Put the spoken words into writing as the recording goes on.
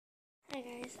Hi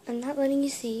guys, I'm not letting you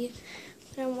see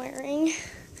what I'm wearing.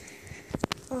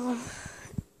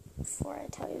 Before I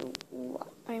tell you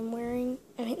what I'm wearing,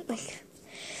 I'm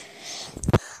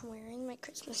wearing my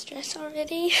Christmas dress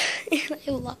already, and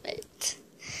I love it.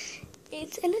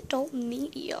 It's an adult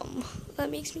medium.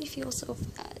 That makes me feel so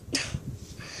fat.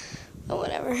 But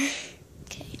whatever.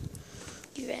 Okay,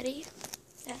 you ready?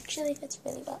 It actually fits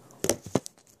really well.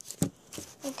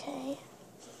 Okay.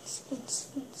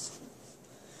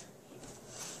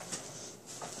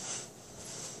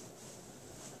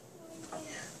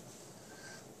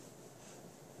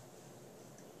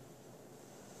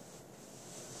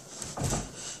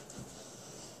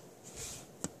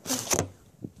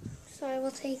 So I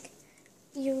will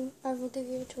give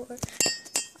you a tour on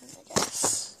the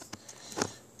dress.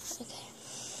 Okay.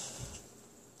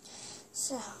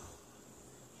 So,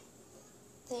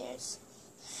 there's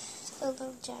a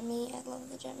little gemmy. I love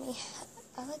the gemmy.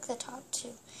 I like the top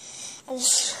too. I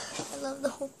love the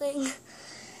whole thing.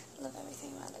 I love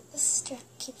everything about it. This strap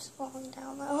keeps falling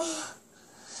down though.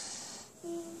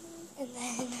 And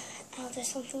then, there's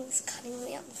something that's cutting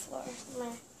me on the floor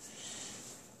somewhere.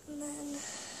 And then,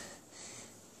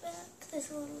 back, there's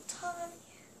a little tie.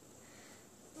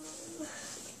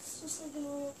 It's just like a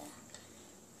little back.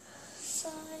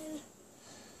 Side.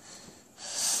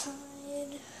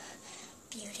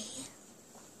 Beauty.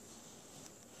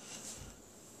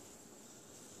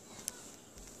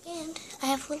 And I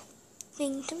have one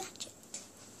thing to match it.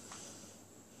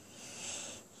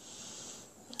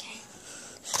 Okay.